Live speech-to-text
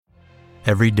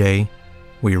Every day,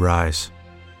 we rise,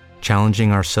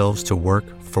 challenging ourselves to work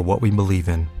for what we believe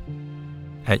in.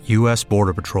 At U.S.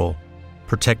 Border Patrol,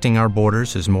 protecting our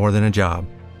borders is more than a job.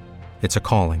 It's a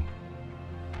calling.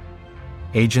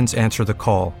 Agents answer the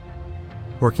call,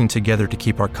 working together to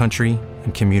keep our country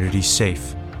and communities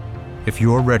safe. If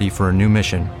you're ready for a new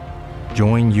mission,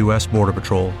 join U.S. Border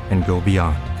Patrol and go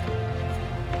beyond.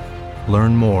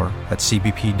 Learn more at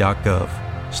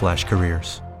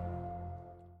cbp.gov/careers.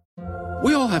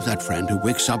 We all have that friend who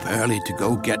wakes up early to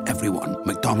go get everyone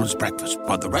McDonald's breakfast,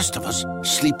 while the rest of us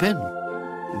sleep in.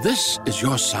 This is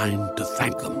your sign to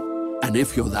thank them. And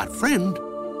if you're that friend,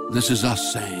 this is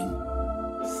us saying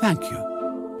thank you.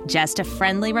 Just a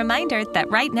friendly reminder that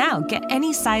right now, get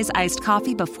any size iced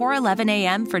coffee before 11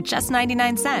 a.m. for just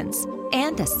 99 cents.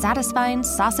 And a satisfying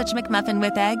sausage McMuffin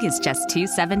with egg is just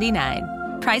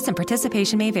 $2.79. Price and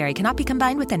participation may vary. Cannot be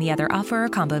combined with any other offer or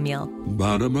combo meal.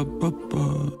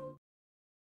 Ba-da-ba-ba-ba.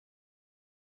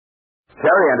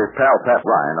 Terry and his pal Pat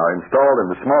Ryan are installed in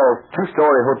the small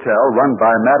two-story hotel run by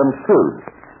Madame Sood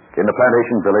in the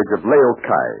plantation village of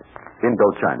Laokai,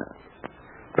 Indochina.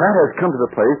 Pat has come to the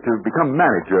place to become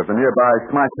manager of the nearby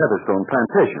Smythe Heatherstone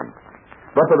plantation.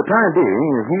 But for the time being,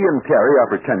 he and Terry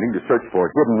are pretending to search for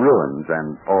hidden ruins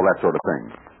and all that sort of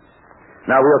thing.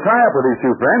 Now, we'll tie up with these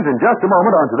two friends in just a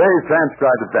moment on today's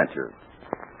transcribed adventure.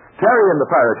 Terry and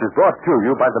the Pirates is brought to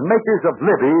you by the makers of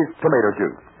Libby's tomato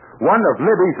juice, one of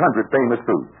Libby's 100 famous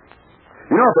foods.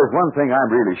 You know, if there's one thing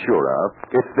I'm really sure of,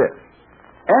 it's this.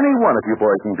 Any one of you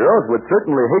boys and girls would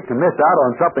certainly hate to miss out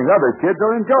on something other kids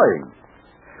are enjoying.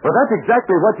 But that's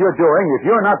exactly what you're doing if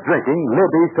you're not drinking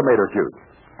Libby's tomato juice.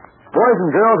 Boys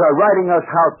and girls are writing us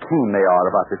how keen they are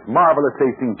about this marvelous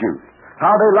tasting juice,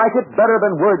 how they like it better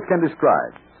than words can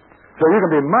describe. So you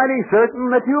can be mighty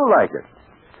certain that you'll like it.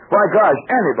 Why, gosh,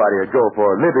 anybody would go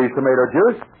for Libby's tomato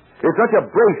juice. It's such a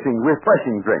bracing,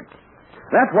 refreshing drink.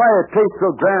 That's why it tastes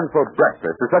so grand for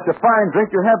breakfast. It's such a fine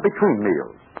drink you have between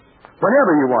meals.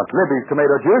 Whenever you want Libby's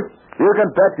tomato juice, you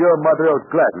can bet your mother will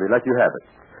gladly let you have it.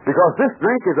 Because this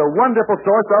drink is a wonderful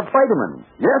source of vitamins.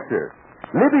 Yes, sir.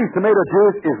 Libby's tomato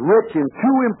juice is rich in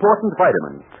two important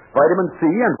vitamins, vitamin C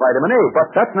and vitamin A, but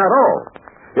that's not all.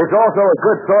 It's also a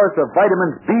good source of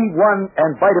vitamins B1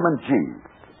 and vitamin G.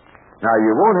 Now,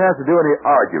 you won't have to do any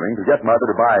arguing to get Mother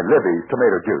to buy Libby's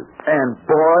tomato juice. And,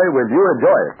 boy, will you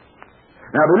enjoy it.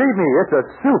 Now, believe me, it's a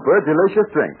super delicious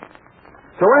drink.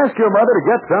 So ask your mother to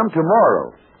get some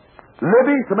tomorrow.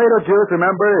 Libby's tomato juice,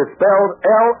 remember, is spelled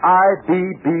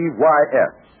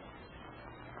L-I-B-B-Y-S.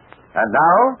 And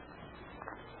now,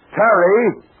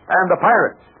 Terry and the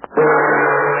Pirates.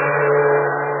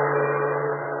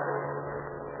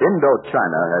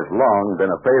 Indochina has long been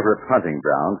a favorite hunting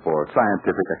ground for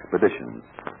scientific expeditions,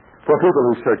 for people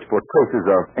who search for traces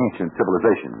of ancient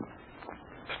civilizations.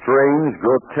 Strange,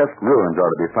 grotesque ruins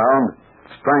are to be found,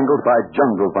 strangled by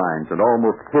jungle vines and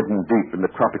almost hidden deep in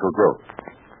the tropical growth.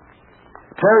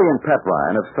 Terry and Pat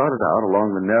Ryan have started out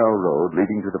along the narrow road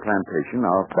leading to the plantation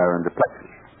of Baron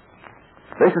Duplessis.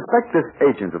 They suspect this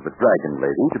agent of the Dragon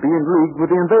Lady to be in league with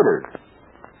the invaders.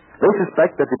 They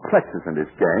suspect that Duplessis and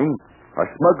his gang are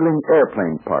smuggling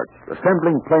airplane parts,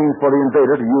 assembling planes for the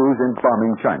invader to use in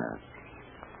bombing China.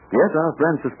 Yes, our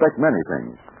friends suspect many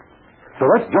things. So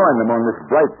let's join them on this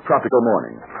bright tropical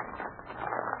morning.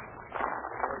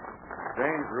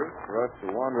 Dangerous for us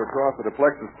to wander across the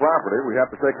Duplessis property. We have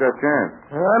to take that chance.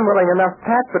 Well, I'm willing enough,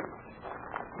 Pat, but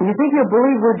do you think you'll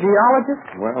believe we're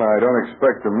geologists? Well, I don't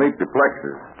expect to meet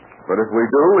Duplessis. But if we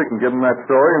do, we can give him that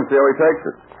story and see how he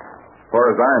takes it. As far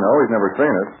as I know, he's never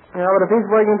seen us. Yeah, but if he's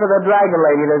working for the Dragon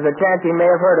Lady, there's a chance he may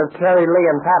have heard of Terry Lee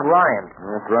and Pat Ryan.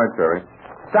 That's right, Terry.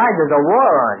 Besides, there's a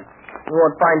war on. You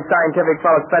won't find scientific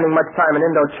fellows spending much time in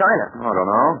Indochina. I don't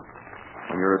know.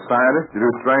 When you're a scientist, you do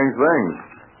strange things.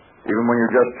 Even when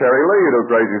you're just Terry Lee, you do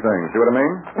crazy things. See what I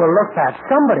mean? Well, look, Pat,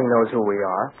 somebody knows who we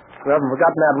are. We haven't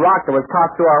forgotten that rock that was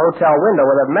tossed through our hotel window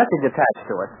with a message attached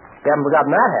to it. We haven't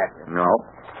forgotten that, have you? No.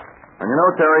 And you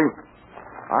know, Terry,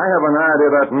 I have an idea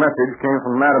that message came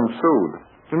from Madame Sood.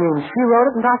 You mean she wrote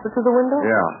it and tossed it through the window?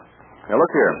 Yeah. Now, look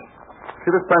here.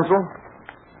 See this pencil?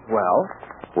 Well?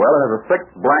 Well, it has a thick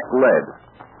black lead.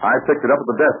 I picked it up at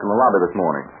the desk in the lobby this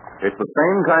morning. It's the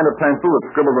same kind of pencil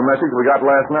that scribbled the message we got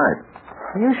last night.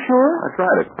 Are you sure? I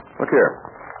tried it. Look here.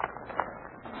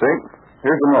 See?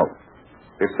 Here's the note.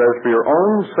 It says, for your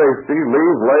own safety,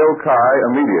 leave Laokai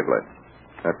immediately.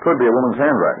 That could be a woman's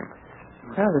handwriting.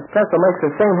 Yeah, this pencil makes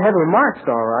the same heavy marks,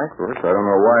 all right. Of course, I don't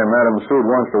know why Madame Sood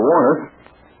wants to warn us.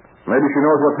 Maybe she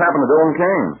knows what's happened to Dylan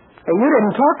Kane. Hey, you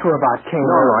didn't talk to her about Kane.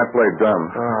 No, I played dumb.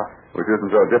 Which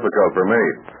isn't so difficult for me.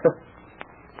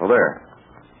 Well, there.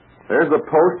 There's the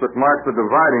post that marks the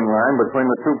dividing line between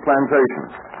the two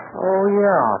plantations. Oh,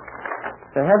 yeah.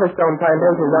 The Heatherstone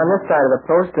plantation's on this side of the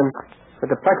post, and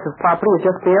the duplex's property is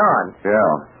just beyond.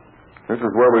 Yeah. This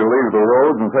is where we leave the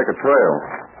road and take a trail.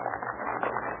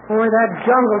 Boy, that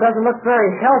jungle doesn't look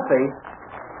very healthy.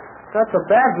 Not so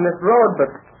bad from this road, but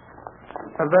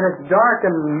it's dark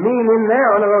and mean in there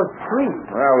under those trees.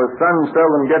 Well, the sun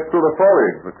seldom gets through the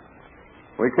foliage, but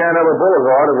we can't have a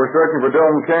boulevard if we're searching for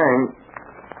Dillon Kane.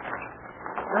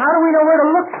 How do we know where to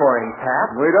look for him, Pat?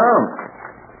 We don't.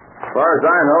 As far as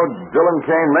I know, Dillon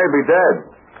Kane may be dead.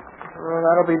 Well,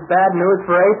 that'll be bad news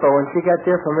for April when she gets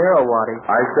here from Irrawaddy.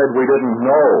 I said we didn't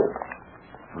know.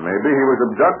 Maybe he was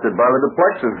abducted by the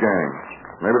duplexes gang.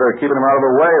 Maybe they're keeping him out of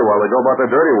the way while they go about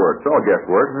their dirty work. It's all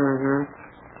guesswork. Mm-hmm.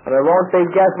 But it won't be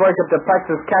guesswork if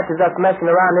duplexes catches us messing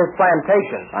around this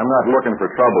plantation. I'm not looking for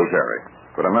trouble, Terry.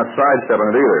 But I'm not sidestepping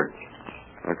it either.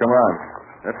 Now, come on.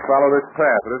 Let's follow this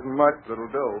path. It isn't much, but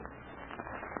it'll do.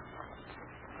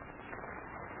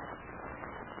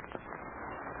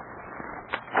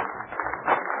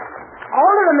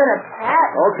 Hold it a minute, Pat.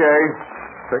 Okay.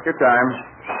 Take your time.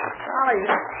 Golly,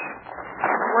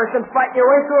 worse than fighting your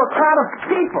way through a crowd of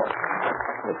people.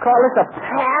 You call this a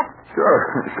path? Sure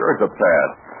it's a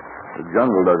path. The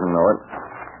jungle doesn't know it.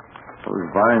 Those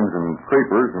vines and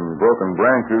creepers and broken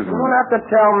branches and... You won't have to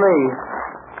tell me.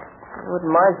 I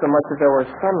wouldn't mind so much if there was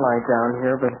sunlight down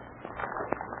here, but...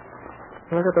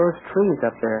 Look at those trees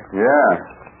up there. Yeah.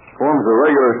 Forms a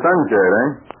regular sunshade, eh?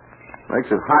 Makes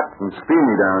it hot and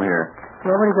steamy down here.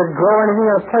 Nobody could grow anything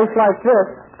in a place like this.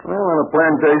 Well, on a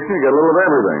plantation, you get a little of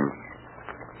everything.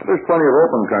 There's plenty of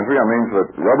open country. I mean, so that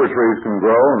rubber trees can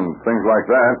grow and things like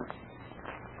that.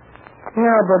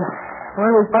 Yeah, but where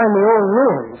do we find the old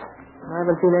ruins? I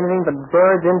haven't seen anything but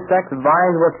birds, insects,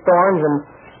 vines with thorns, and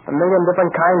a million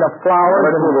different kinds of flowers.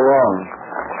 Let's move along.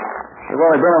 We've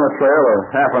only been on the trail a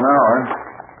half an hour.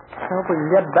 I hope we can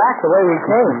get back the way we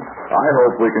came. I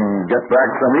hope we can get back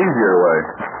some easier way.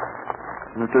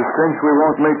 It's a cinch we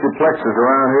won't meet duplexes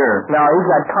around here. No, he's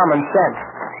got common sense.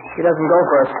 He doesn't go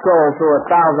for a stroll through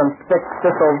 1,000 thick,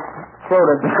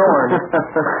 thistle-throated thorns.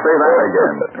 Say that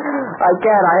again. I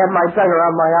can't. I have my tongue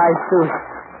around my eyes, too.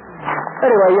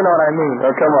 Anyway, you know what I mean.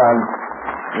 Oh, come on.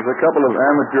 There's a couple of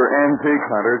amateur antique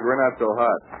hunters. We're not so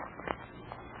hot.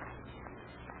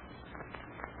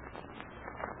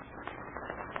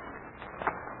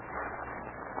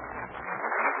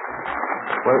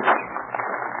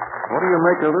 What do you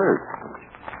make of this?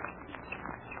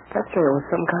 That sure was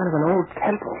some kind of an old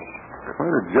temple.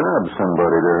 Quite a job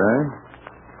somebody did, eh?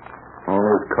 All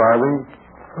those carvings?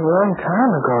 A long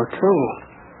time ago, too.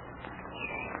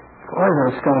 Boy,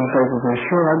 those stone faces are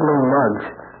sure ugly mugs.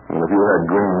 Well, if you had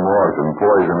green moss and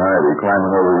poison ivy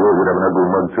climbing over you, you'd have an ugly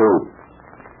mug, too.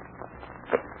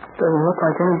 Doesn't look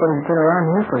like anybody's been around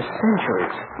here for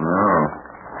centuries. No.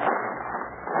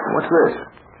 What's this?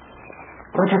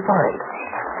 What'd you find?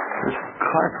 This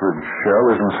cartridge shell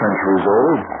isn't centuries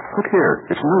old. Look here.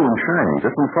 It's new and shiny.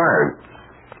 Just been fired.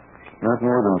 Not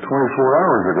more than 24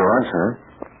 hours ago, I'd say.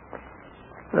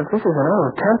 If this is an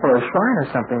old temple or shrine or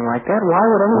something like that, why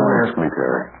would anyone... Don't ask me,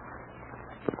 Terry.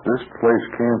 But this place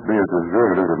can't be as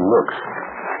deserted as it looks.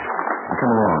 Now,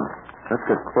 come along. Let's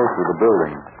get closer to the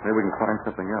building. Maybe we can find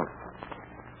something else.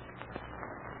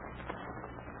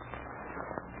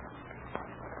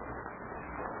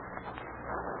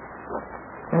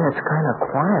 Yeah, it's kind of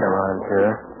quiet around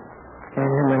here.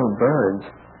 Can't hear many birds.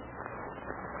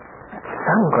 That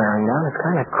sun glaring down is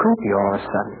kind of creepy all of a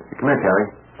sudden. Come here,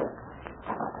 Terry.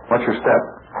 Watch your step.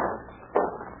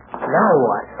 Now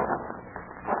what?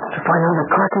 Did you find another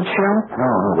cartridge shell?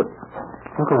 No, but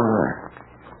look over there.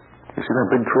 You see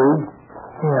that big tree?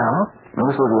 Yeah.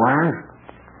 Notice those wires?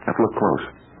 Have to look close.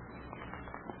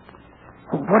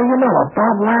 What do you know? A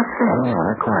barbed wire fence? No,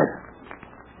 not quite.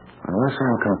 Unless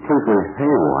I'm completely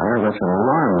haywire, that's an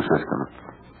alarm system.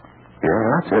 Yeah,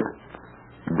 that's it.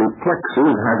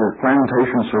 Duplexes have a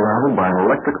plantation surrounded by an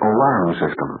electric alarm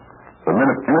system. The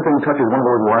minute anything touches one of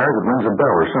those wires, it rings a bell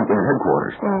or something at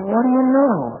headquarters. Well, what do you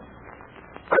know?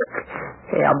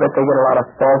 Hey, I'll bet they get a lot of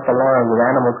false alarms with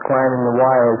animals climbing the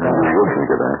wires. We'll think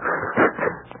of that.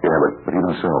 Yeah, but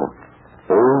even so,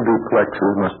 old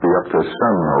duplexes must be up to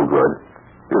some no good.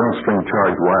 You don't string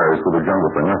charged wires through the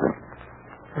jungle for nothing.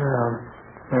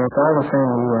 Well, it's all the same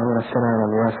to you. I'm going to sit down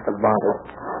and rest the bottle.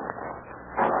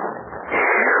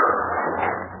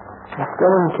 If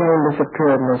Dillon Kane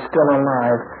disappeared and is still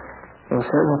alive, he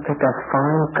certainly picked a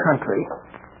fine country.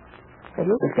 Hey,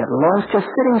 you could get lost just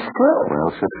sitting still.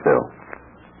 Well, sit still.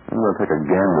 I'm going to take a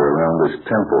gander around this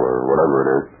temple or whatever it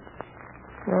is.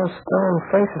 Those stone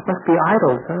faces must be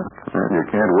idols, huh? You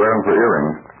can't wear them for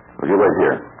earrings. Well, you wait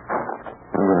here.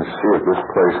 I'm going to see if this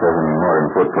place has any modern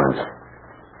footprints.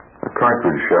 A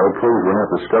cartridge shell proves we're not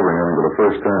discovering anything for the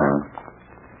first time.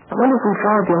 I wonder if we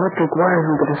followed the electric wires,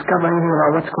 we could discover anything about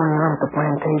what's going on at the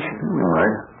plantation. We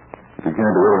might. If you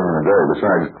can't do everything in a day.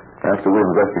 Besides, after we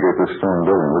investigate this stone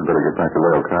building, we'd better get back to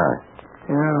Lale Kai.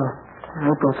 Yeah.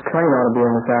 April's train ought to be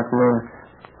in this afternoon.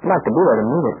 I'd like to be there to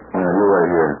meet it. Yeah, you wait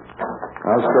here.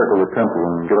 I'll circle the temple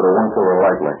and give it a once-over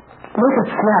lightly. Make it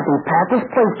snappy, Pat. This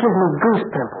place gives me goose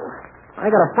pimples. I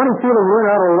got a funny feeling we're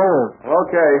not alone.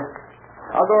 Okay.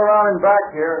 I'll go around and back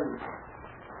here and...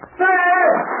 Hey!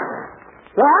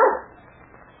 What?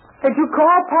 Did you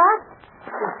call, Pat?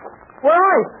 Where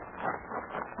are you?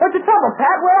 What's the trouble,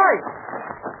 Pat? Where are you?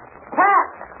 Pat!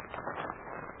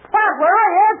 Pat, where are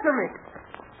you? Answer me!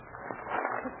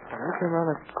 I came around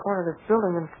the corner of this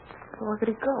building and where could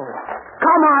he go?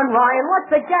 Come on, Ryan. What's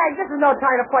the gag? This is no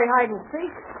time to play hide and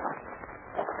seek.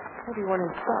 Maybe he went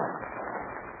inside.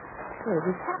 Where's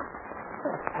he?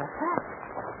 Where's Pat?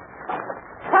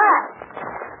 Pat!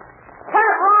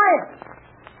 Pat, Ryan!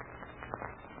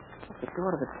 The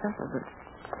door to the temple, but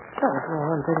that was no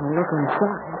one taking a look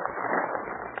inside.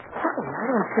 Hey, I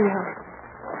don't see how...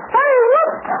 Hey,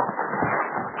 look!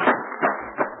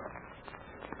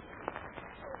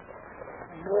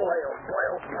 Boy, oh boy,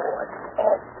 oh boy.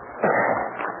 Oh.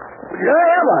 Where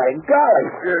am I? Golly.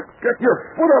 Get your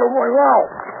foot out of my mouth.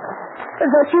 Is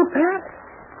that you, Pat?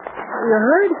 You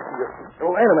hurt? You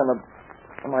landed on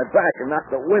my back and knocked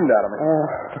the wind out of me.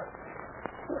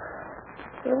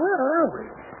 Hey, where are we?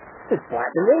 It's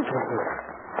black and ink in here.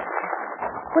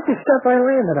 What's the stuff I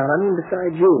landed on? I mean,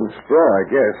 besides you. Straw, I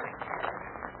guess.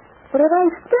 What did I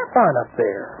step on up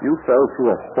there? You fell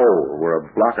through a hole where a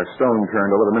block of stone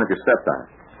turned over the minute you stepped on it.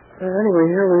 Anyway,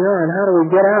 here we are, and how do we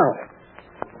get out?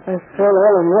 I fell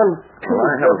all in one tube. Well,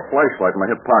 I have a flashlight in my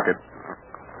hip pocket.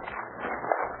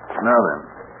 Now then,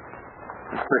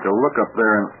 let's take a look up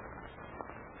there and...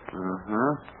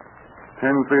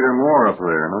 10 feet or more up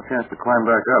there. No chance to climb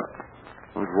back up.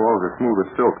 Those walls are smooth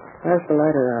as silk. Pass the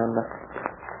light around.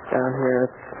 Down here,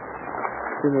 let's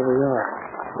see where we are.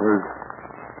 There's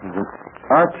an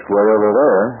archway over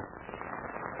there.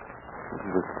 This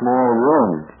is a small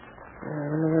room. Yeah, I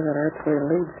don't know where that archway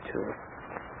leads to.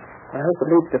 I hope it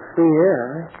leads to free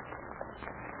air.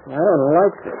 I don't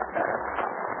like this.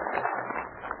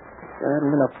 If there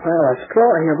hadn't been a pile of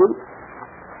straw here,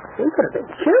 we could have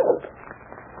been killed.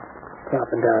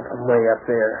 Dropping down from way up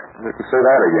there. You can say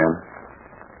that again.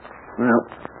 Well,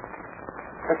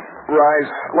 let's rise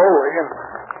slowly and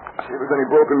see if there's any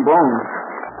broken bones.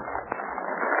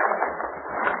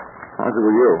 How's it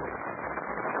with you?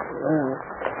 Well,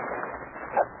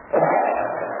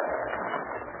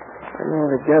 I'm all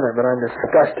together, but I'm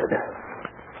disgusted.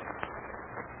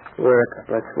 We're a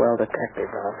couple of swell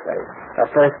detectives, I'll say. The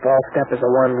first false step is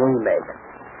the one we make.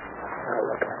 Now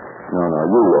look at me. No,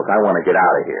 you look. I want to get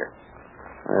out of here.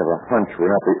 I have a hunch we're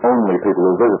not the only people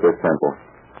who visit this temple.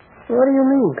 What do you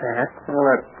mean, Pat? Well,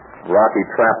 that rocky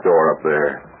trapdoor up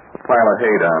there. A pile of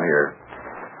hay down here.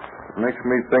 It makes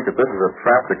me think that this is a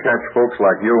trap to catch folks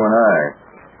like you and I.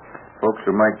 Folks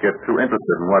who might get too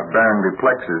interested in what Baron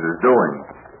Duplexes is doing.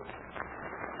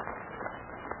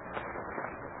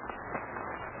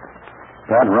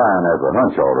 Pat Ryan has a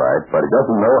hunch, all right, but he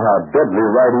doesn't know how deadly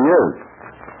right he is.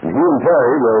 And he and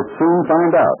Terry will soon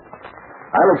find out.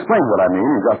 I'll explain what I mean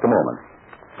in just a moment.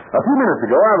 A few minutes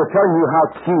ago, I was telling you how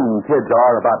keen kids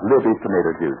are about Libby's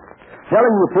tomato juice.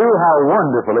 Telling you, too, how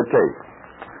wonderful it tastes.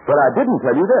 But I didn't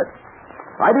tell you this.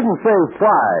 I didn't say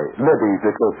why Libby's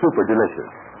is so super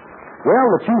delicious. Well,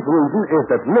 the chief reason is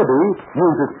that Libby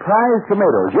uses prize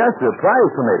tomatoes. Yes, sir,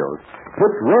 prize tomatoes.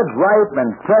 Picked red ripe and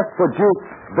pressed for juice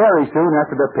very soon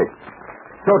after they're picked.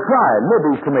 So try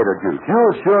Libby's tomato juice.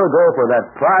 You'll sure go for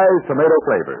that prize tomato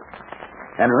flavor.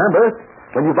 And remember,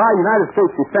 when you buy United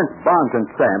States Defense bonds and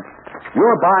stamps,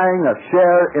 you're buying a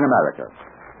share in America.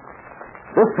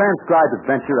 This transcribed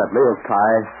adventure at Lale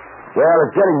Kai, well,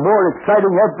 is getting more exciting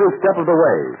every step of the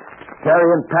way. Terry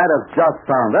and Pat have just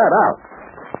found that out.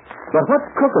 But what's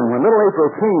cooking when little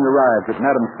April Keene arrives at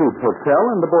Madame Soup's hotel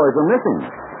and the boys are missing?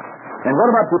 And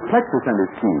what about Duplexus and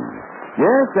his team?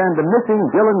 Yes, and the missing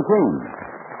Dylan King.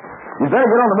 You better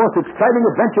get on the most exciting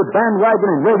adventure bandwagon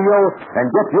in radio and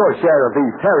get your share of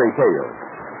these fairy tales.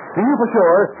 See you for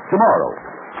sure tomorrow.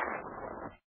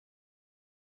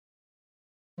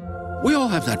 We all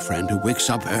have that friend who wakes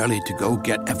up early to go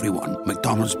get everyone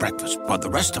McDonald's breakfast, while the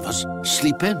rest of us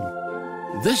sleep in.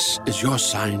 This is your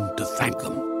sign to thank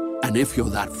them. And if you're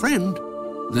that friend,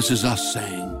 this is us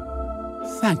saying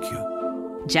thank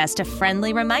you. Just a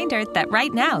friendly reminder that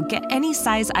right now, get any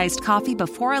size iced coffee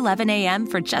before 11 a.m.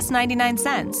 for just 99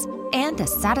 cents. And a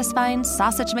satisfying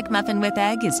sausage McMuffin with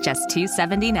egg is just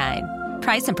 $2.79.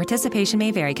 Price and participation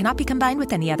may vary. Cannot be combined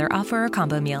with any other offer or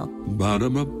combo meal.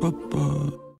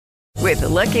 Ba-da-ba-ba-ba. With the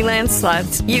Lucky Land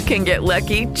Slots, you can get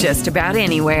lucky just about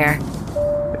anywhere.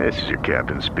 This is your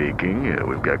captain speaking.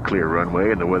 We've got clear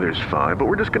runway and the weather's fine, but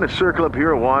we're just going to circle up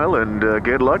here a while and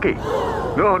get lucky.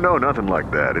 No, nothing like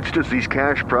that. It's just these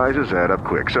cash prizes add up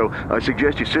quick. So I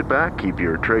suggest you sit back, keep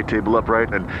your tray table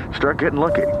upright, and start getting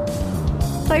lucky.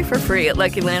 Play for free at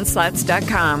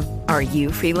LuckyLandSlots.com. Are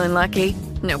you feeling lucky?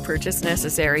 No purchase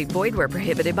necessary. Void where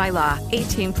prohibited by law.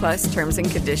 18+ terms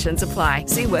and conditions apply.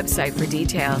 See website for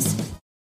details.